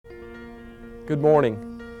Good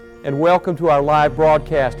morning, and welcome to our live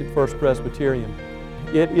broadcast at First Presbyterian.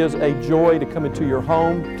 It is a joy to come into your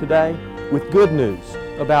home today with good news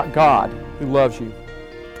about God who loves you.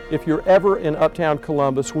 If you're ever in Uptown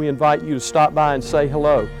Columbus, we invite you to stop by and say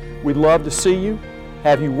hello. We'd love to see you,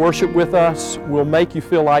 have you worship with us. We'll make you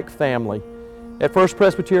feel like family. At First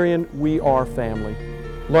Presbyterian, we are family.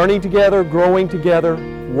 Learning together, growing together,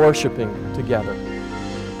 worshiping together.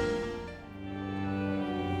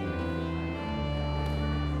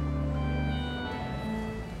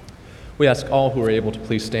 We ask all who are able to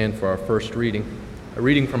please stand for our first reading. A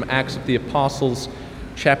reading from Acts of the Apostles,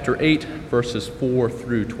 chapter 8, verses 4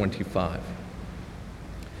 through 25.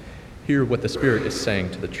 Hear what the Spirit is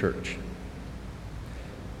saying to the church.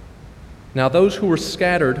 Now those who were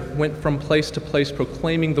scattered went from place to place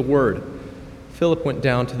proclaiming the word. Philip went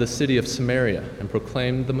down to the city of Samaria and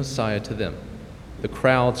proclaimed the Messiah to them. The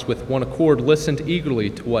crowds with one accord listened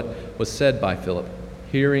eagerly to what was said by Philip,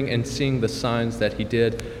 hearing and seeing the signs that he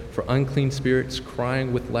did. For unclean spirits,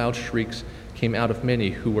 crying with loud shrieks, came out of many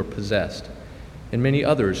who were possessed, and many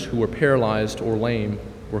others who were paralyzed or lame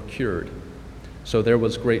were cured. So there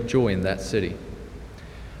was great joy in that city.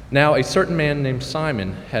 Now a certain man named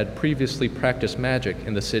Simon had previously practiced magic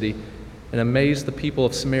in the city and amazed the people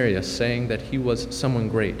of Samaria, saying that he was someone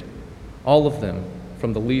great. All of them,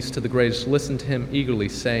 from the least to the greatest, listened to him eagerly,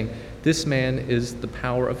 saying, "This man is the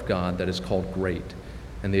power of God that is called great."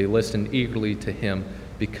 And they listened eagerly to him,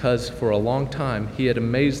 because for a long time he had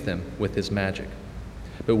amazed them with his magic.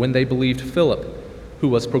 But when they believed Philip, who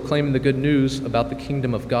was proclaiming the good news about the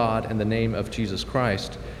kingdom of God and the name of Jesus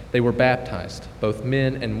Christ, they were baptized, both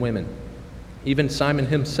men and women. Even Simon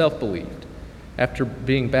himself believed. After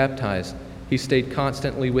being baptized, he stayed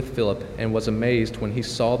constantly with Philip and was amazed when he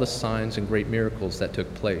saw the signs and great miracles that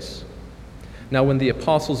took place. Now when the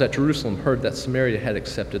apostles at Jerusalem heard that Samaria had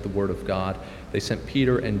accepted the word of God, they sent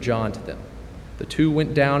Peter and John to them. The two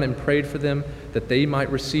went down and prayed for them that they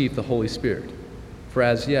might receive the Holy Spirit. For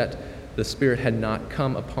as yet the Spirit had not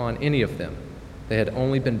come upon any of them. They had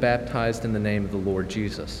only been baptized in the name of the Lord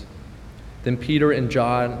Jesus. Then Peter and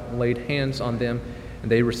John laid hands on them, and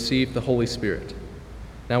they received the Holy Spirit.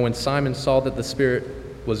 Now when Simon saw that the Spirit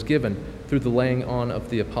was given through the laying on of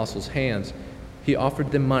the apostles' hands, he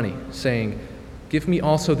offered them money, saying, "Give me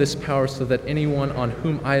also this power, so that anyone on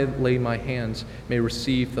whom I lay my hands may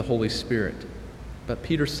receive the Holy Spirit." But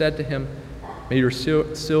Peter said to him, "May your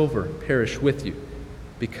silver perish with you,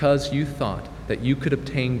 because you thought that you could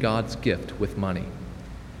obtain God's gift with money.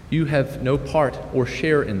 You have no part or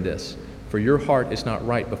share in this, for your heart is not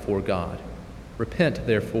right before God. Repent,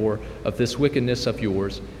 therefore, of this wickedness of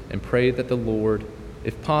yours, and pray that the Lord,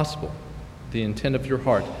 if possible, the intent of your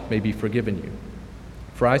heart may be forgiven you.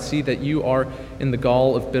 For I see that you are in the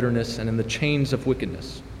gall of bitterness and in the chains of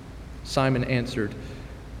wickedness." Simon answered,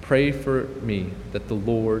 "Pray for me that the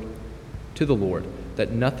Lord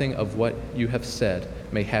that nothing of what you have said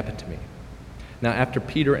may happen to me." Now after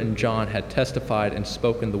Peter and John had testified and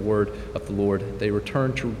spoken the word of the Lord, they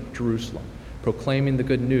returned to Jerusalem, proclaiming the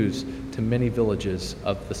good news to many villages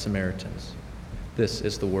of the Samaritans. This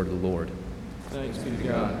is the word of the Lord. Thanks be to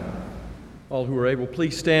God. All who are able,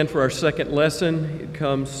 please stand for our second lesson. It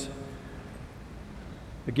comes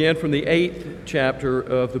again from the 8th chapter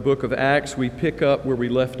of the book of Acts. We pick up where we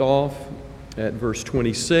left off at verse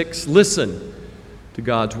 26. Listen to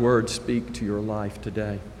God's word speak to your life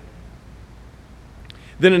today.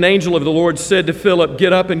 Then an angel of the Lord said to Philip,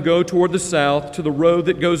 "Get up and go toward the south to the road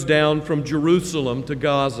that goes down from Jerusalem to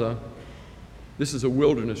Gaza." This is a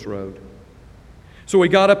wilderness road. So he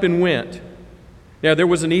got up and went. Now there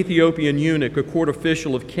was an Ethiopian eunuch, a court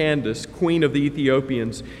official of Candace, queen of the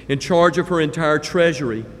Ethiopians, in charge of her entire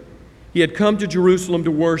treasury. He had come to Jerusalem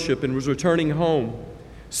to worship and was returning home.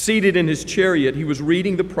 Seated in his chariot, he was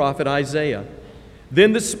reading the prophet Isaiah.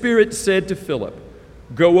 Then the Spirit said to Philip,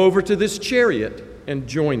 "Go over to this chariot and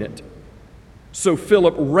join it." So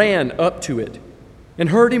Philip ran up to it and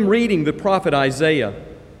heard him reading the prophet Isaiah.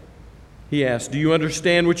 He asked, "Do you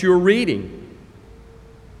understand what you are reading?"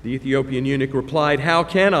 The Ethiopian eunuch replied, "How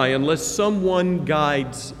can I unless someone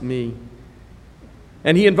guides me?"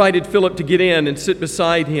 And he invited Philip to get in and sit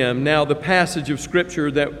beside him. Now the passage of Scripture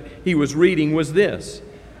that he was reading was this: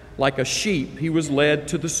 "Like a sheep he was led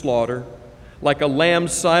to the slaughter, like a lamb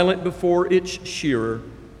silent before its shearer,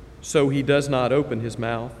 so he does not open his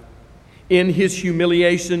mouth. In his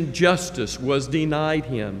humiliation justice was denied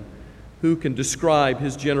him. Who can describe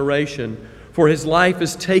his generation? For his life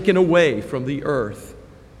is taken away from the earth."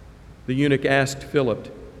 The eunuch asked Philip,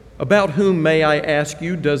 "About whom, may I ask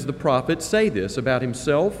you, does the prophet say this? About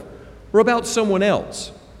himself or about someone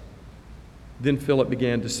else?" Then Philip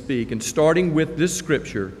began to speak, and starting with this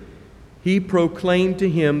scripture, he proclaimed to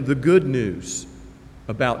him the good news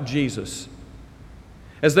about Jesus.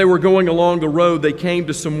 As they were going along the road, they came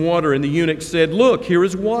to some water, and the eunuch said, "Look, here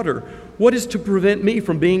is water. What is to prevent me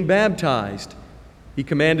from being baptized?" He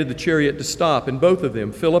commanded the chariot to stop, and both of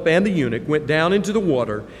them, Philip and the eunuch, went down into the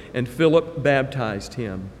water, and Philip baptized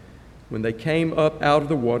him. When they came up out of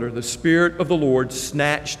the water, the Spirit of the Lord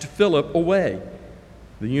snatched Philip away.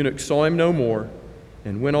 The eunuch saw him no more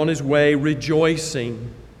and went on his way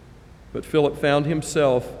rejoicing. But Philip found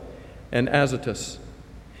himself in Azotus.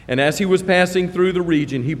 And as he was passing through the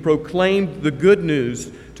region, he proclaimed the good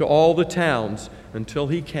news to all the towns until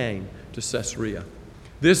he came to Caesarea.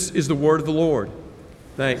 This is the word of the Lord.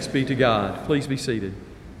 Thanks be to God. Please be seated.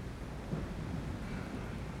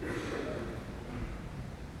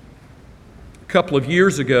 A couple of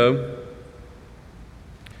years ago,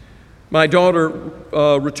 my daughter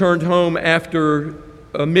returned home after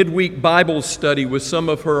a midweek Bible study with some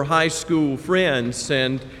of her high school friends,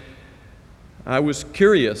 and I was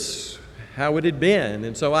curious how it had been.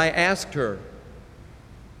 And so I asked her,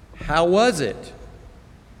 "How was it?"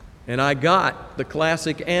 And I got the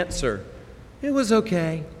classic answer, "It was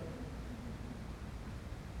okay."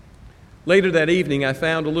 Later that evening, I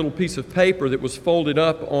found a little piece of paper that was folded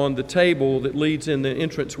up on the table that leads in the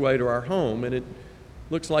entranceway to our home, and it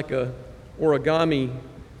looks like a origami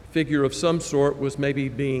figure of some sort was maybe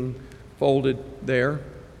being folded there.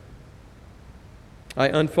 I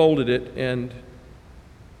unfolded it and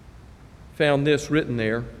found this written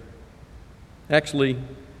there. Actually,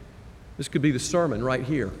 this could be the sermon right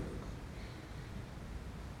here.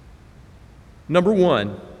 Number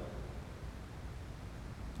 1,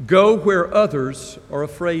 go where others are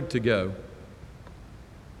afraid to go.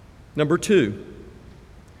 Number 2,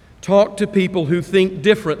 talk to people who think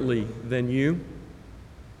differently than you.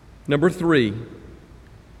 Number 3,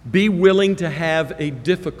 be willing to have a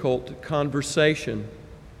difficult conversation.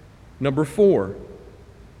 Number 4,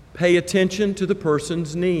 pay attention to the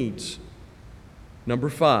person's needs. Number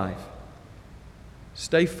 5,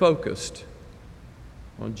 stay focused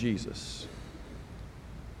on Jesus.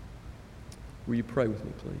 Will you pray with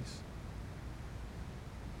me, please?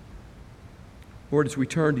 Lord, as we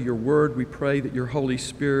turn to your word, we pray that your Holy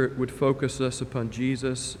Spirit would focus us upon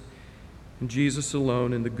Jesus and Jesus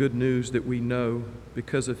alone and the good news that we know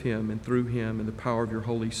because of him and through him and the power of your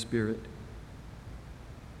Holy Spirit.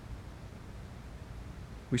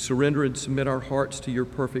 We surrender and submit our hearts to your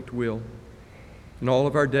perfect will in all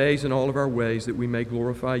of our days and all of our ways, that we may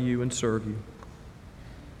glorify you and serve you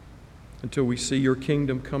until we see your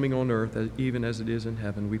kingdom coming on earth even as it is in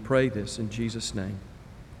heaven. We pray this in Jesus' name.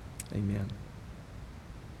 Amen.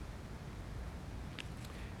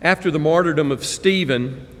 After the martyrdom of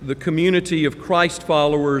Stephen, the community of Christ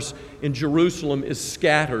followers in Jerusalem is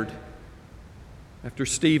scattered after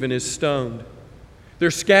Stephen is stoned.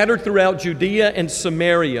 They're scattered throughout Judea and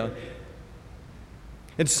Samaria.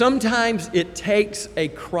 And sometimes it takes a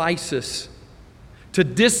crisis to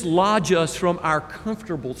dislodge us from our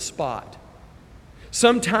comfortable spot.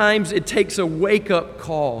 Sometimes it takes a wake-up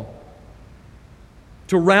call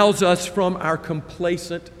to rouse us from our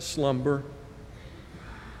complacent slumber.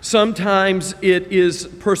 Sometimes it is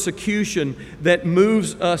persecution that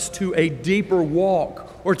moves us to a deeper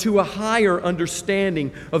walk or to a higher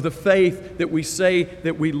understanding of the faith that we say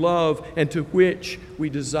that we love and to which we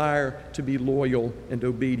desire to be loyal and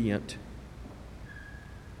obedient.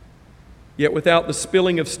 Yet without the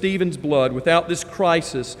spilling of Stephen's blood, without this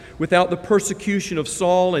crisis, without the persecution of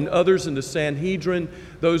Saul and others in the Sanhedrin,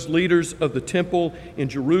 those leaders of the temple in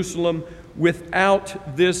Jerusalem,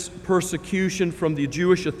 without this persecution from the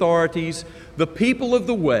Jewish authorities, the people of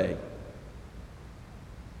the way,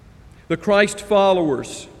 the Christ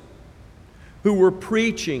followers who were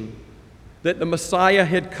preaching that the Messiah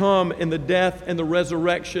had come in the death and the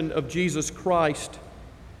resurrection of Jesus Christ,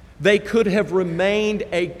 they could have remained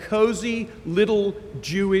a cozy little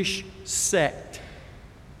Jewish sect,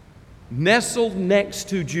 nestled next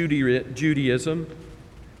to Judaism,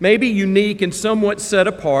 maybe unique and somewhat set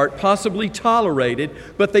apart, possibly tolerated,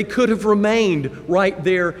 but they could have remained right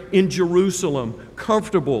there in Jerusalem,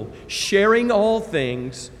 comfortable, sharing all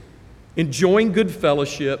things, enjoying good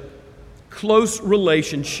fellowship, close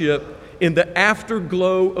relationship, in the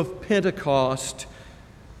afterglow of Pentecost,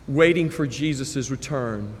 waiting for Jesus'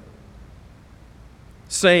 return.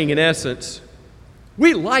 Saying, in essence,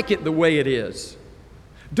 we like it the way it is.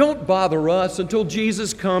 Don't bother us until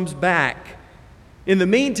Jesus comes back. In the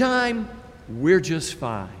meantime, we're just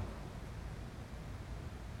fine.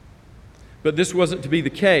 But this wasn't to be the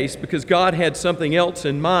case because God had something else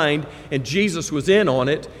in mind, and Jesus was in on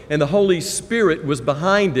it, and the Holy Spirit was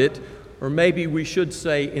behind it, or maybe we should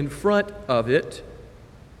say in front of it.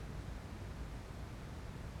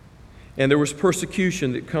 And there was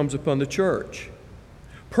persecution that comes upon the church.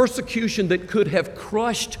 Persecution that could have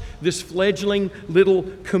crushed this fledgling little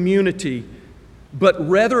community. But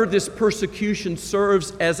rather, this persecution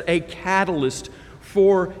serves as a catalyst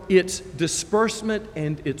for its disbursement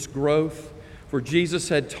and its growth. For Jesus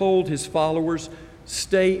had told his followers,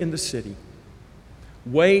 stay in the city.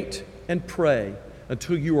 Wait and pray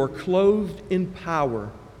until you are clothed in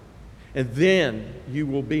power. And then you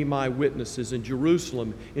will be my witnesses in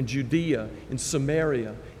Jerusalem, in Judea, in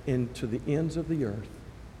Samaria, and to the ends of the earth.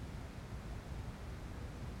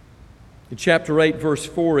 In chapter 8, verse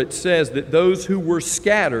 4, it says that those who were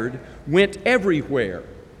scattered went everywhere.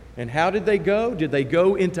 And how did they go? Did they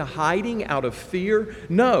go into hiding out of fear?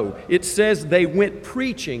 No, it says they went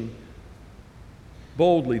preaching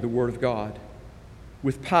boldly the Word of God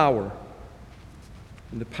with power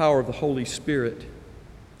and the power of the Holy Spirit.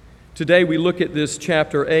 Today we look at this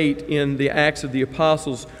chapter 8 in the Acts of the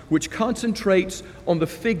Apostles, which concentrates on the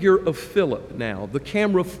figure of Philip now. The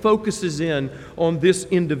camera focuses in on this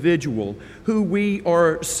individual who we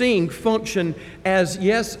are seeing function as,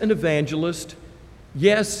 yes, an evangelist,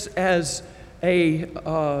 yes, as a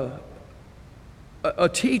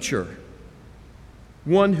teacher,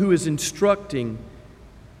 one who is instructing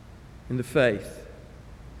in the faith.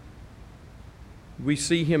 We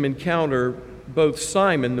see him encounter both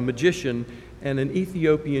Simon the magician and an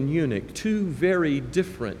Ethiopian eunuch, two very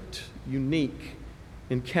different, unique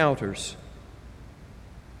encounters.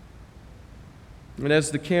 And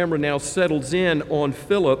as the camera now settles in on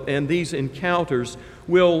Philip and these encounters,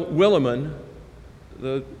 Will Willimon,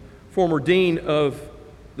 the former dean of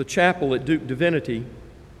the chapel at Duke Divinity,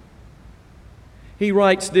 he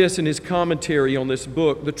writes this in his commentary on this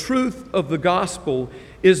book: the truth of the gospel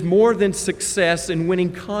is more than success in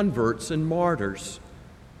winning converts and martyrs.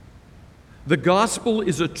 The gospel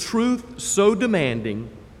is a truth so demanding,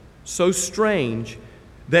 so strange,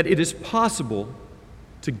 that it is possible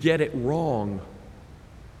to get it wrong.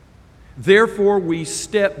 Therefore, we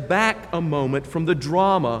step back a moment from the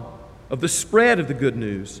drama of the spread of the good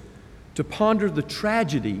news to ponder the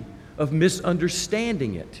tragedy of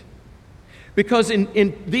misunderstanding it. Because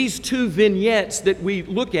in these two vignettes that we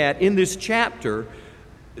look at in this chapter,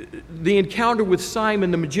 the encounter with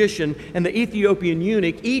Simon the magician and the Ethiopian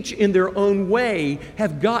eunuch, each in their own way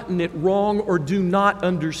have gotten it wrong or do not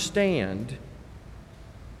understand.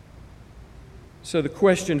 So the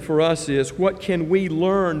question for us is, what can we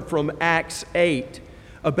learn from Acts 8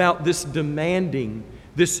 about this demanding,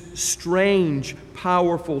 this strange,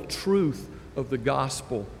 powerful truth of the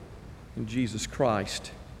gospel in Jesus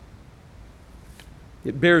Christ?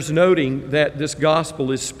 It bears noting that this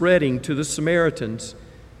gospel is spreading to the Samaritans.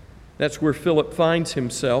 That's where Philip finds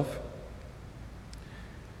himself.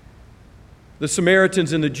 The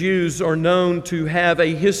Samaritans and the Jews are known to have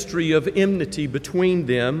a history of enmity between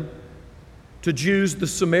them. To Jews, the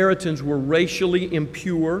Samaritans were racially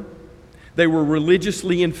impure. They were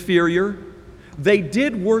religiously inferior. They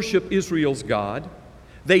did worship Israel's God.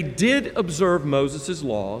 They did observe Moses'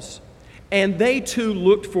 laws. And they too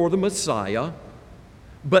looked for the Messiah.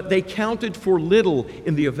 But they counted for little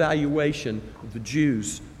in the evaluation of the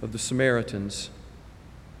Jews, of the Samaritans.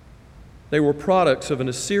 They were products of an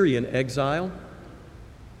Assyrian exile.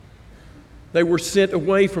 They were sent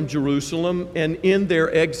away from Jerusalem, and in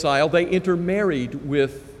their exile they intermarried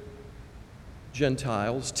with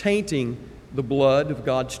Gentiles, tainting the blood of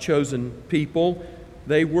God's chosen people.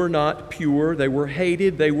 They were not pure, they were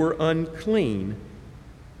hated, they were unclean,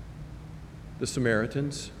 the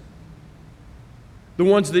Samaritans. The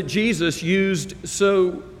ones that Jesus used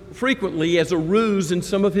so frequently as a ruse in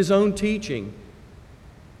some of his own teaching.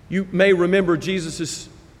 You may remember Jesus'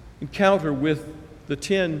 encounter with the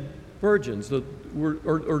 10 virgins,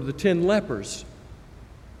 or the 10 lepers.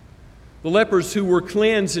 The lepers who were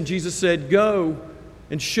cleansed, and Jesus said, "Go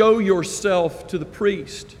and show yourself to the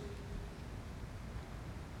priest."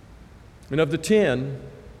 And of the 10,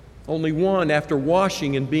 only one, after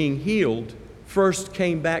washing and being healed, first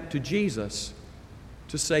came back to Jesus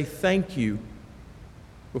to say thank you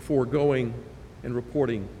before going and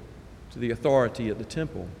reporting to the authority at the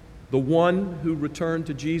temple. The one who returned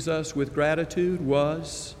to Jesus with gratitude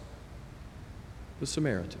was the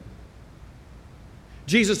Samaritan.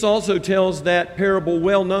 Jesus also tells that parable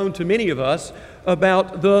well known to many of us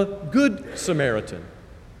about the Good Samaritan.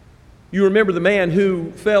 You remember the man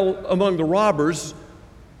who fell among the robbers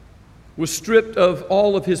was stripped of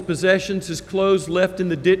all of his possessions, his clothes left in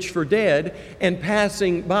the ditch for dead, and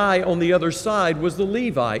passing by on the other side was the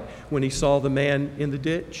Levite when he saw the man in the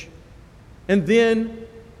ditch. And then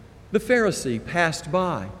the Pharisee passed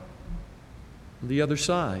by on the other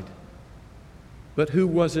side. But who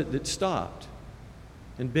was it that stopped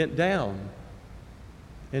and bent down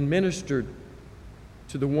and ministered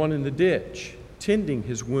to the one in the ditch, tending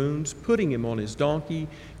his wounds, putting him on his donkey,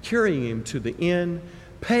 carrying him to the inn,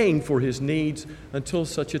 paying for his needs until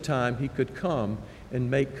such a time he could come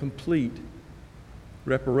and make complete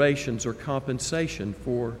reparations or compensation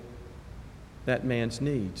for that man's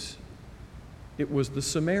needs? It was the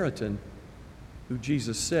Samaritan who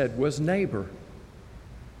Jesus said was neighbor.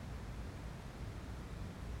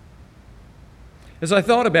 As I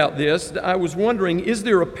thought about this, I was wondering, is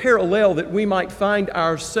there a parallel that we might find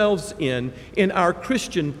ourselves in our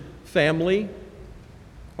Christian family?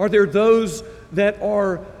 Are there those that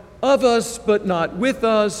are of us but not with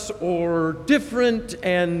us, or different,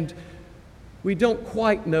 and we don't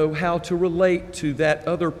quite know how to relate to that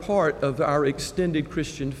other part of our extended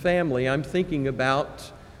Christian family? I'm thinking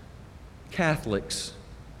about Catholics.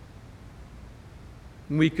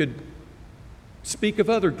 We could speak of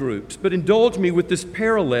other groups, but indulge me with this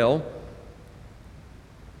parallel.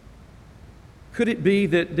 Could it be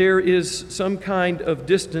that there is some kind of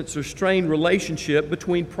distance or strained relationship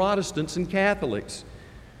between Protestants and Catholics?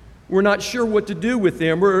 We're not sure what to do with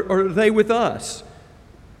them, or are they with us?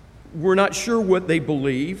 We're not sure what they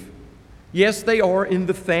believe. Yes, they are in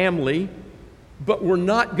the family, but we're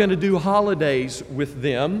not going to do holidays with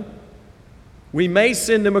them. We may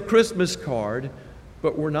send them a Christmas card,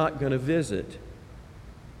 but we're not going to visit.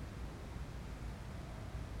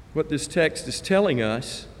 What this text is telling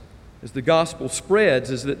us as the gospel spreads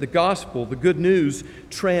is that the gospel, the good news,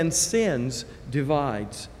 transcends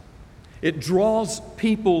divides. It draws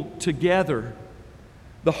people together.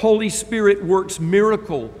 The Holy Spirit works a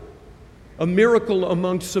miracle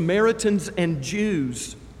among Samaritans and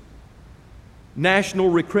Jews. National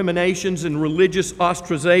recriminations and religious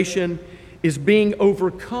ostracization is being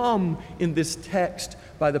overcome in this text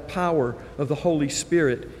by the power of the Holy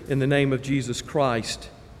Spirit in the name of Jesus Christ.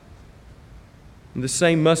 And the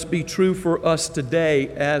same must be true for us today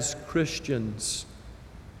as Christians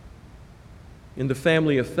in the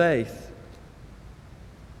family of faith,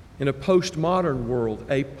 in a postmodern world,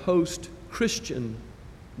 a post-Christian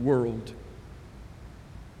world.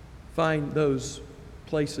 Find those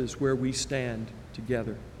places where we stand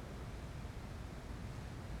together.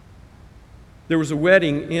 There was a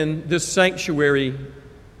wedding in this sanctuary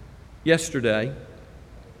yesterday.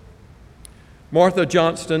 Martha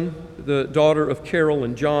Johnston, the daughter of Carol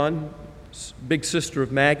and John, big sister of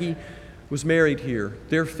Maggie, was married here.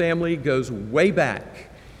 Their family goes way back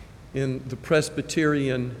in the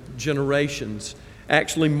Presbyterian generations.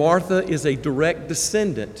 Actually, Martha is a direct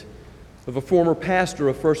descendant of a former pastor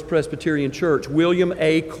of First Presbyterian Church, William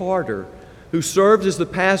A. Carter, who served as the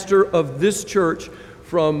pastor of this church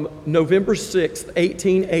from November 6,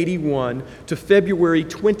 1881 to February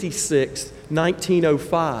 26,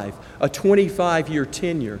 1905, a 25-year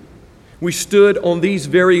tenure. We stood on these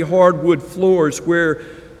very hardwood floors where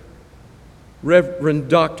Reverend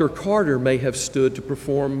Dr. Carter may have stood to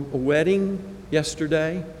perform a wedding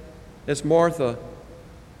yesterday, as Martha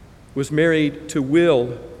was married to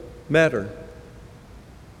Will Metter,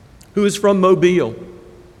 who is from Mobile,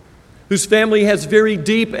 whose family has very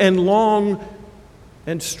deep and long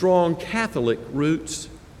and strong Catholic roots.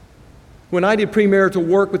 When I did premarital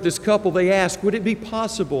work with this couple, they asked, would it be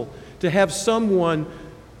possible to have someone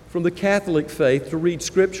from the Catholic faith to read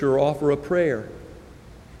Scripture or offer a prayer?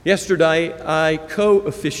 Yesterday, I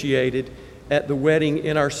co-officiated at the wedding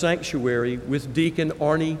in our sanctuary with Deacon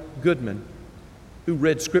Arnie Goodman, who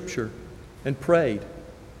read Scripture and prayed.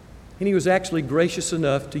 And he was actually gracious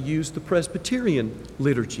enough to use the Presbyterian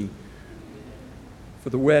liturgy for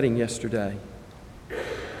the wedding yesterday.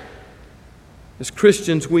 As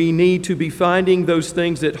Christians, we need to be finding those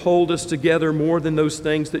things that hold us together more than those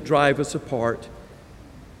things that drive us apart.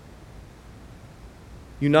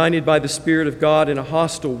 United by the Spirit of God in a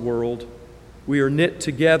hostile world, we are knit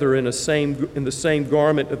together in the same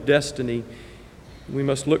garment of destiny. We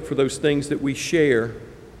must look for those things that we share.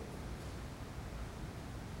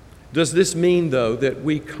 Does this mean, though, that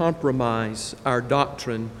we compromise our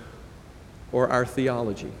doctrine or our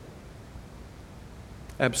theology?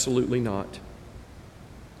 Absolutely not.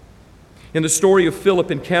 In the story of Philip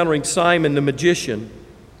encountering Simon the magician,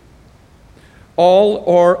 all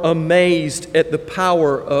are amazed at the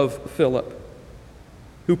power of Philip,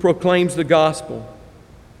 who proclaims the gospel.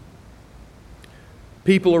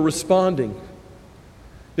 People are responding.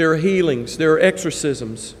 There are healings, there are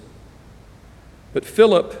exorcisms. But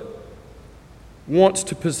Philip wants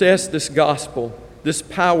to possess this gospel, this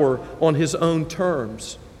power, on his own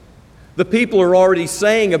terms. The people are already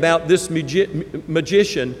saying about this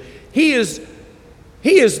magician, he is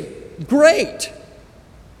great.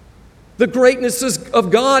 The greatness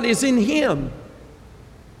of God is in him.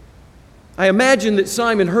 I imagine that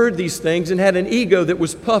Simon heard these things and had an ego that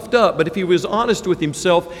was puffed up, but if he was honest with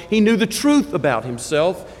himself, he knew the truth about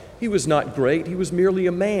himself. He was not great, he was merely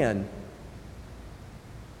a man.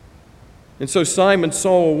 And so Simon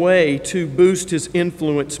saw a way to boost his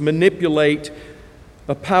influence, manipulate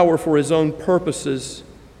a power for his own purposes,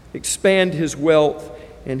 expand his wealth,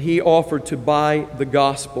 and he offered to buy the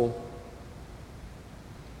gospel.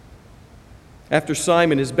 After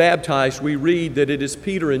Simon is baptized, we read that it is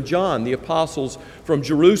Peter and John, the apostles from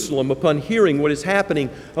Jerusalem, upon hearing what is happening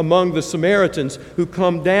among the Samaritans, who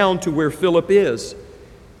come down to where Philip is.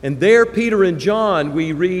 And there Peter and John,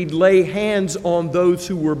 we read, lay hands on those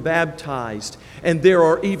who were baptized. And there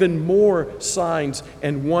are even more signs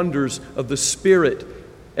and wonders of the Spirit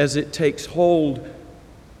as it takes hold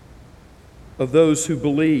of those who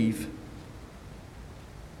believe.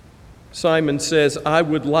 Simon says, I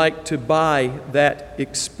would like to buy that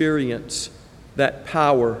experience, that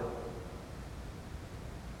power.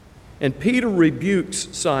 And Peter rebukes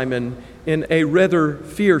Simon in a rather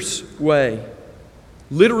fierce way,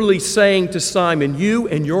 literally saying to Simon, you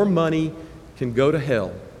and your money can go to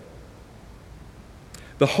hell.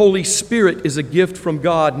 The Holy Spirit is a gift from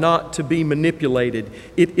God, not to be manipulated.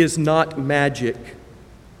 It is not magic.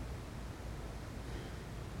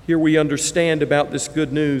 Here we understand about this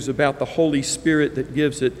good news, about the Holy Spirit that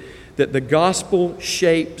gives it, that the gospel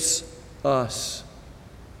shapes us.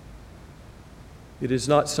 It is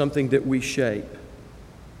not something that we shape.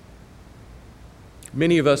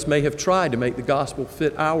 Many of us may have tried to make the gospel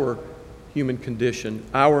fit our human condition,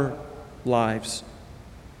 our lives.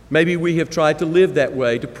 Maybe we have tried to live that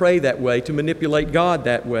way, to pray that way, to manipulate God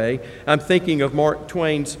that way. I'm thinking of Mark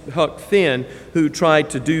Twain's Huck Finn, who tried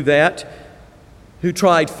to do that, who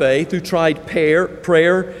tried faith, who tried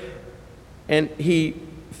prayer, and he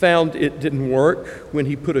found it didn't work when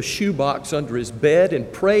he put a shoebox under his bed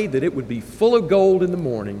and prayed that it would be full of gold in the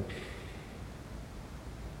morning.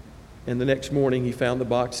 And the next morning he found the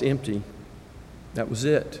box empty. That was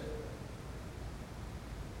it.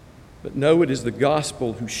 But no, it is the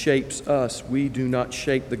gospel who shapes us. We do not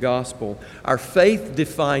shape the gospel. Our faith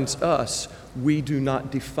defines us. We do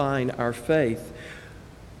not define our faith.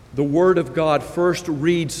 The Word of God first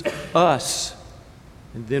reads us,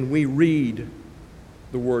 and then we read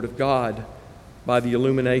the Word of God by the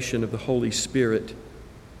illumination of the Holy Spirit.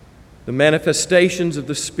 The manifestations of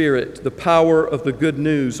the Spirit, the power of the good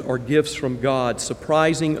news, are gifts from God,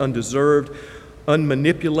 surprising, undeserved,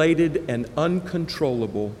 unmanipulated, and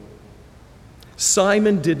uncontrollable.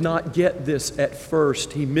 Simon did not get this at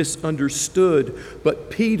first. He misunderstood, but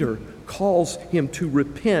Peter calls him to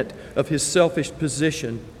repent of his selfish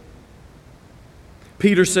position.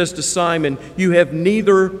 Peter says to Simon, you have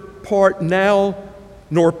neither part now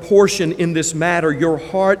nor portion in this matter. Your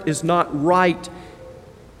heart is not right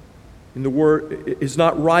in the word, is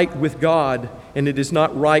not right with God, and it is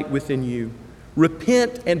not right within you.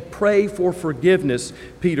 Repent and pray for forgiveness,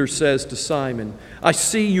 Peter says to Simon. I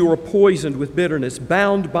see you are poisoned with bitterness,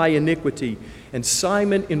 bound by iniquity. And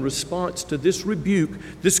Simon, in response to this rebuke,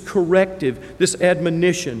 this corrective, this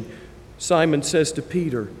admonition, Simon says to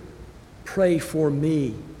Peter, pray for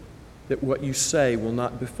me that what you say will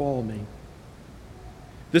not befall me.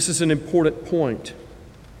 This is an important point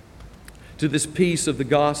to this piece of the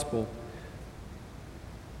gospel.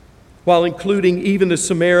 While including even the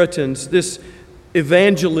Samaritans, this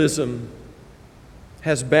evangelism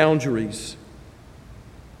has boundaries,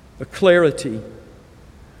 a clarity,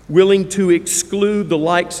 willing to exclude the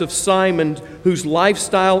likes of Simon, whose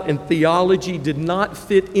lifestyle and theology did not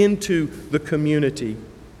fit into the community.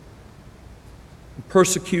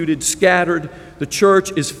 Persecuted, scattered, the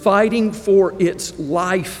church is fighting for its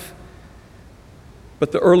life.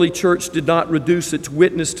 But the early church did not reduce its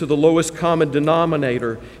witness to the lowest common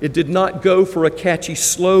denominator. It did not go for a catchy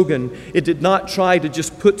slogan. It did not try to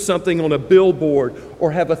just put something on a billboard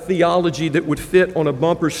or have a theology that would fit on a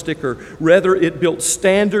bumper sticker. Rather, it built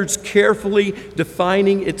standards carefully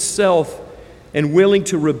defining itself and willing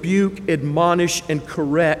to rebuke, admonish, and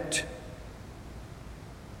correct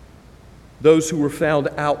those who were found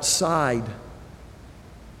outside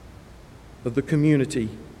of the community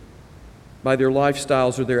by their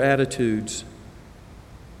lifestyles or their attitudes.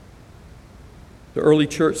 The early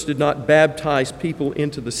church did not baptize people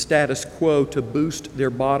into the status quo to boost their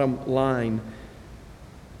bottom line.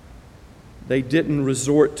 They didn't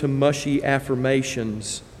resort to mushy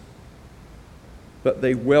affirmations, but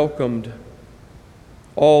they welcomed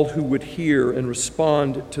all who would hear and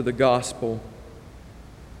respond to the gospel,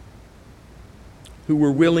 who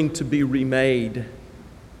were willing to be remade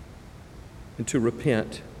and to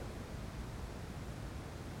repent.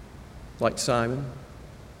 Like Simon,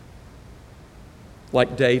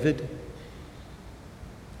 like David.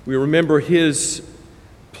 We remember his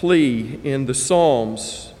plea in the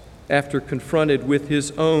Psalms after confronted with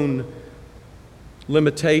his own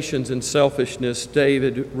limitations and selfishness.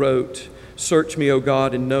 David wrote, "Search me, O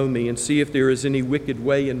God, and know me, and see if there is any wicked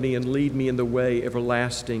way in me, and lead me in the way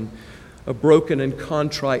everlasting. A broken and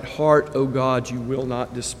contrite heart, O God, you will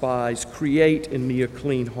not despise. Create in me a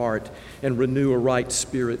clean heart, and renew a right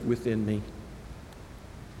spirit within me."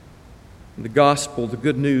 The gospel, the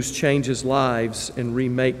good news, changes lives and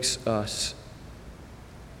remakes us.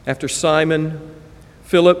 After Simon,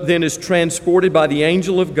 Philip then is transported by the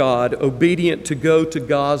angel of God, obedient to go to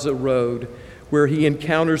Gaza Road, where he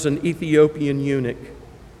encounters an Ethiopian eunuch.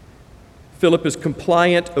 Philip is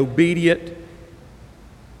compliant, obedient,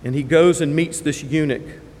 and he goes and meets this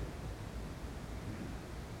eunuch,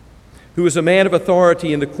 who is a man of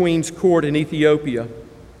authority in the queen's court in Ethiopia.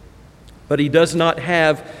 But he does not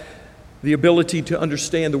have the ability to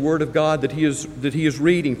understand the word of God that he is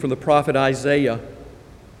reading from the prophet Isaiah.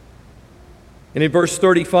 And in verse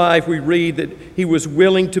 35, we read that he was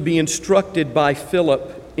willing to be instructed by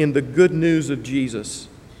Philip in the good news of Jesus.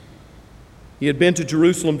 He had been to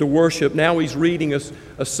Jerusalem to worship. Now he's reading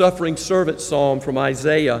a suffering servant psalm from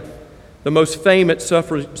Isaiah, the most famous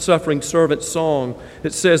suffering servant song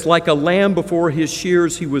that says, "Like a lamb before his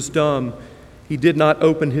shears he was dumb. He did not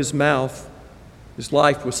open his mouth. His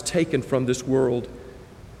life was taken from this world.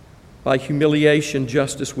 By humiliation,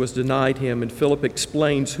 justice was denied him." And Philip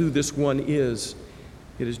explains who this one is.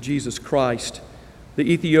 It is Jesus Christ.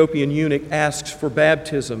 The Ethiopian eunuch asks for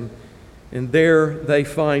baptism, and there they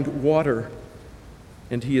find water,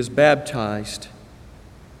 and he is baptized.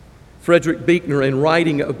 Frederick Buechner, in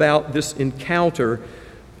writing about this encounter,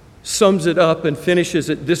 sums it up and finishes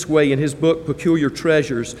it this way in his book, Peculiar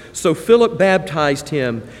Treasures. "So Philip baptized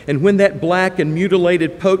him, and when that black and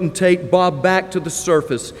mutilated potentate bobbed back to the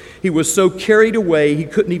surface, he was so carried away he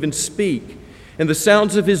couldn't even speak. And the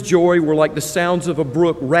sounds of his joy were like the sounds of a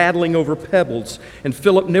brook rattling over pebbles, and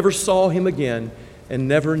Philip never saw him again and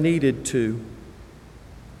never needed to."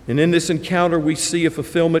 And in this encounter, we see a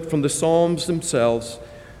fulfillment from the Psalms themselves.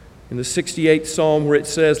 In the 68th Psalm, where it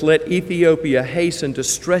says, "Let Ethiopia hasten to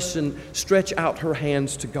stretch out her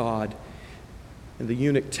hands to God." And the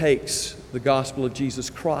eunuch takes the gospel of Jesus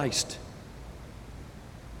Christ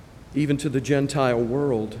even to the Gentile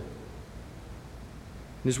world.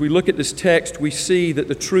 And as we look at this text, we see that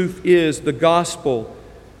the truth is the gospel,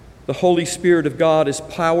 the Holy Spirit of God, is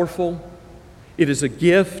powerful. It is a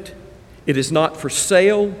gift. It is not for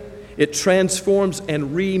sale. It transforms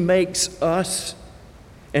and remakes us.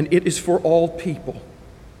 And it is for all people.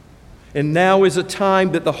 And now is a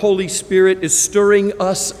time that the Holy Spirit is stirring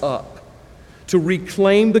us up to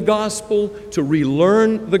reclaim the gospel, to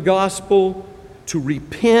relearn the gospel, to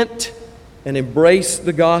repent and embrace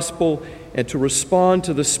the gospel, and to respond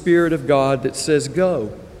to the Spirit of God that says,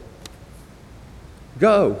 "Go.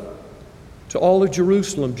 Go to all of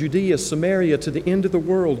Jerusalem, Judea, Samaria, to the end of the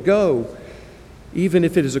world. Go, even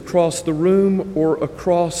if it is across the room or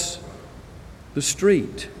across the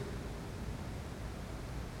street.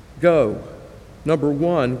 Go, number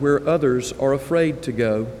one, where others are afraid to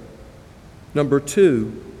go. Number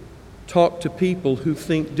two, talk to people who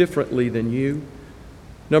think differently than you.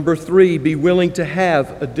 Number three, be willing to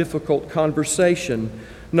have a difficult conversation.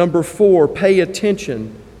 Number four, pay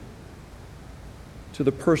attention to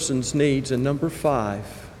the person's needs. And number five,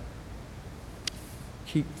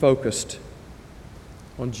 keep focused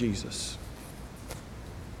on Jesus.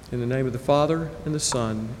 In the name of the Father, and the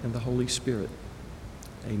Son, and the Holy Spirit.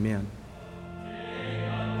 Amen.